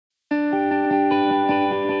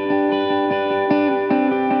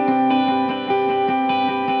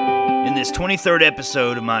this 23rd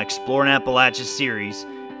episode of my Exploring Appalachia series,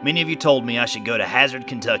 many of you told me I should go to Hazard,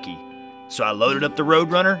 Kentucky. So I loaded up the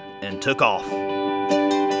Roadrunner and took off.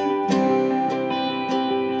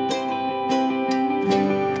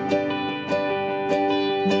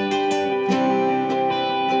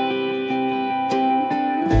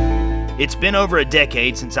 It's been over a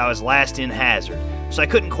decade since I was last in Hazard, so I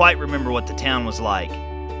couldn't quite remember what the town was like.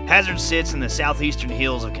 Hazard sits in the southeastern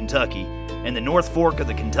hills of Kentucky, and the North Fork of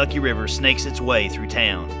the Kentucky River snakes its way through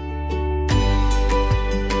town.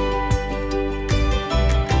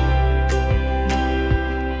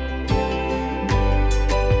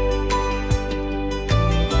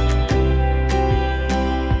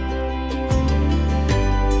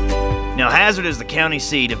 Now, Hazard is the county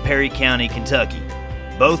seat of Perry County, Kentucky.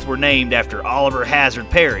 Both were named after Oliver Hazard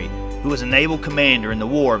Perry, who was a naval commander in the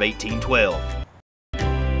War of 1812.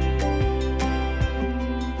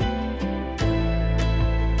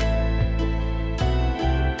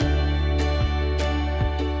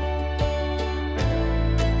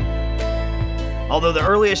 Although the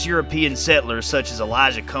earliest European settlers, such as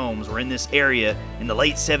Elijah Combs, were in this area in the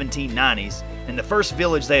late 1790s, and the first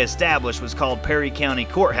village they established was called Perry County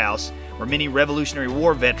Courthouse, where many Revolutionary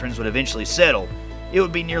War veterans would eventually settle, it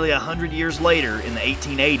would be nearly 100 years later in the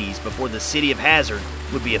 1880s before the city of Hazard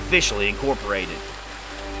would be officially incorporated.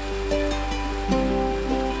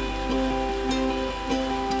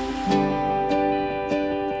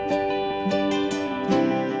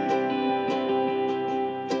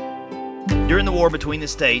 During the war between the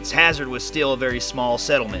states, Hazard was still a very small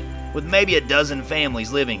settlement, with maybe a dozen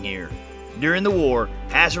families living here. During the war,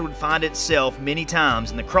 Hazard would find itself many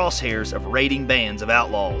times in the crosshairs of raiding bands of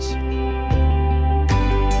outlaws.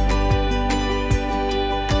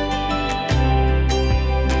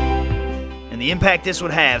 And the impact this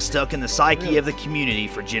would have stuck in the psyche of the community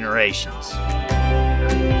for generations.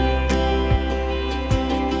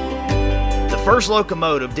 The first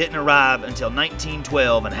locomotive didn't arrive until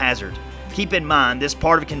 1912 in Hazard. Keep in mind, this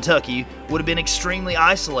part of Kentucky would have been extremely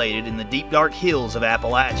isolated in the deep dark hills of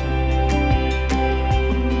Appalachia.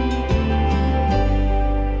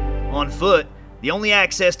 On foot, the only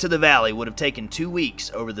access to the valley would have taken 2 weeks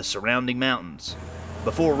over the surrounding mountains.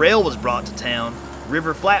 Before rail was brought to town,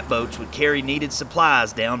 river flatboats would carry needed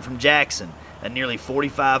supplies down from Jackson, a nearly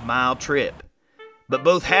 45-mile trip. But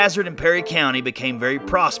both Hazard and Perry County became very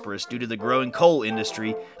prosperous due to the growing coal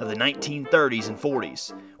industry of the 1930s and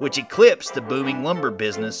 40s, which eclipsed the booming lumber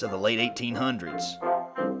business of the late 1800s.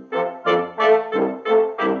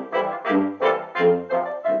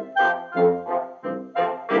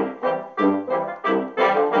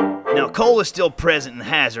 Now, coal is still present in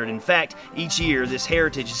Hazard. In fact, each year this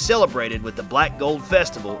heritage is celebrated with the Black Gold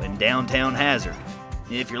Festival in downtown Hazard.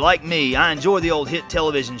 If you're like me, I enjoy the old hit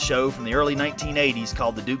television show from the early 1980s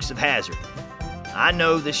called The Dukes of Hazzard. I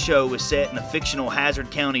know this show was set in the fictional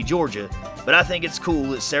Hazard County, Georgia, but I think it's cool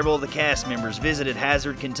that several of the cast members visited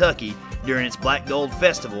Hazard, Kentucky during its Black Gold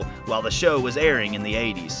Festival while the show was airing in the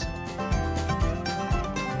 80s.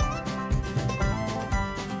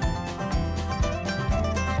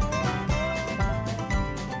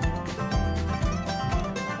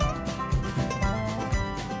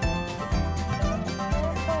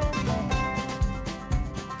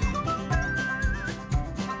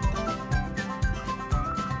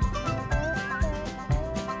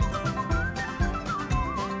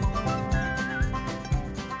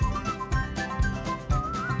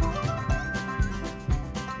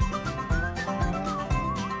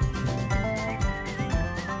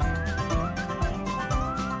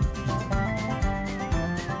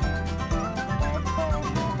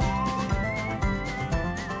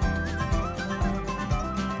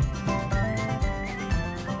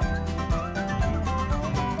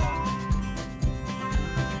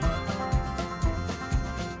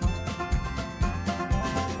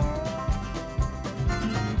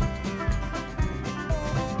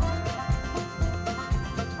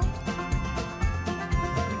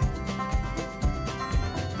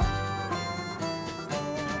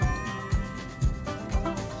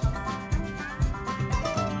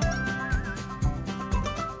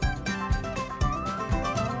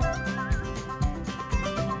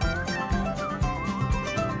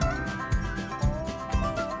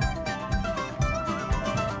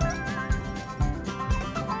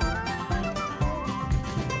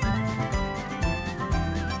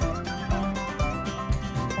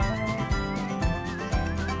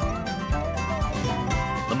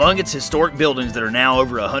 Among its historic buildings that are now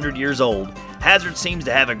over 100 years old, Hazard seems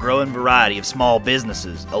to have a growing variety of small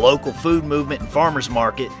businesses, a local food movement and farmers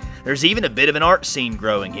market. There's even a bit of an art scene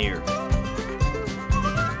growing here.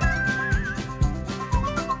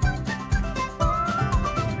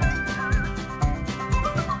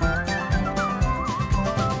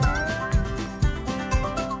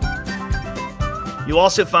 You'll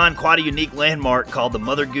also find quite a unique landmark called the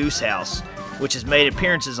Mother Goose House, which has made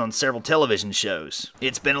appearances on several television shows.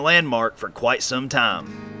 It's been a landmark for quite some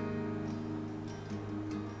time.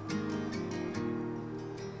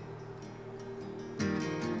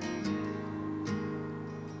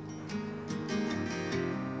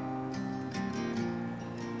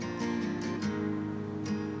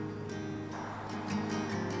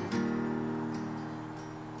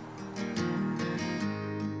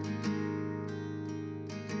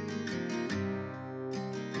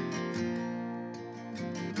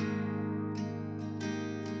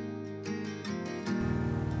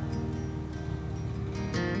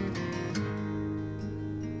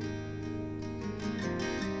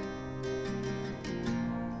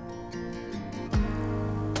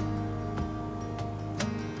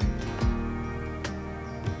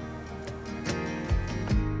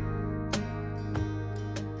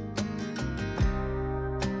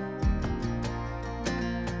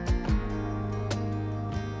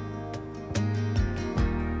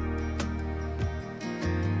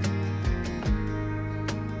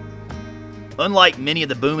 Unlike many of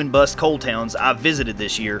the boom and bust coal towns I've visited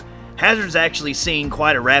this year, Hazard's actually seen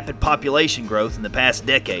quite a rapid population growth in the past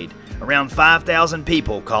decade. Around 5,000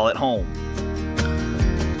 people call it home.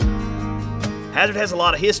 Hazard has a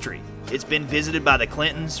lot of history. It's been visited by the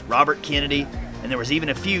Clintons, Robert Kennedy, and there was even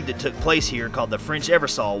a feud that took place here called the French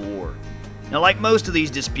Eversole War. Now, like most of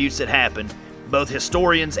these disputes that happened, both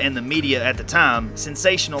historians and the media at the time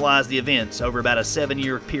sensationalized the events over about a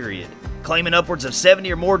 7-year period, claiming upwards of 70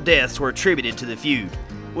 or more deaths were attributed to the feud,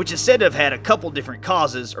 which is said to have had a couple different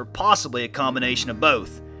causes or possibly a combination of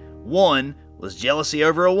both. One was jealousy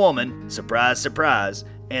over a woman, surprise, surprise,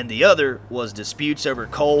 and the other was disputes over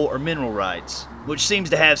coal or mineral rights, which seems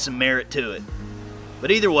to have some merit to it.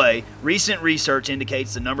 But either way, recent research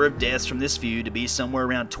indicates the number of deaths from this feud to be somewhere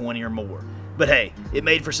around 20 or more. But hey, it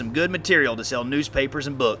made for some good material to sell newspapers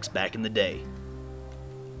and books back in the day.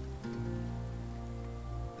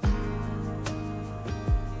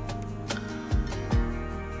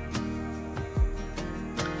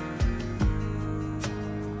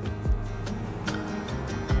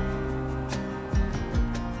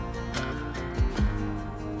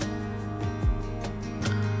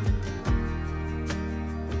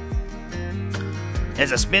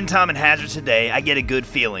 As I spend time in Hazard today, I get a good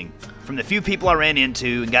feeling. From the few people I ran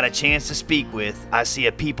into and got a chance to speak with, I see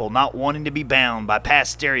a people not wanting to be bound by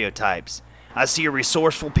past stereotypes. I see a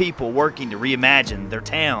resourceful people working to reimagine their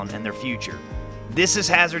town and their future. This is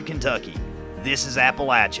Hazard, Kentucky. This is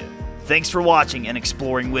Appalachia. Thanks for watching and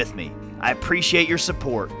exploring with me. I appreciate your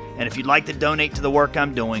support, and if you'd like to donate to the work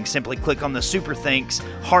I'm doing, simply click on the Super Thanks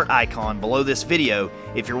heart icon below this video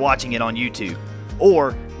if you're watching it on YouTube.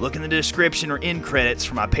 Or look in the description or end credits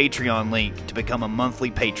for my Patreon link to become a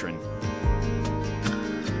monthly patron.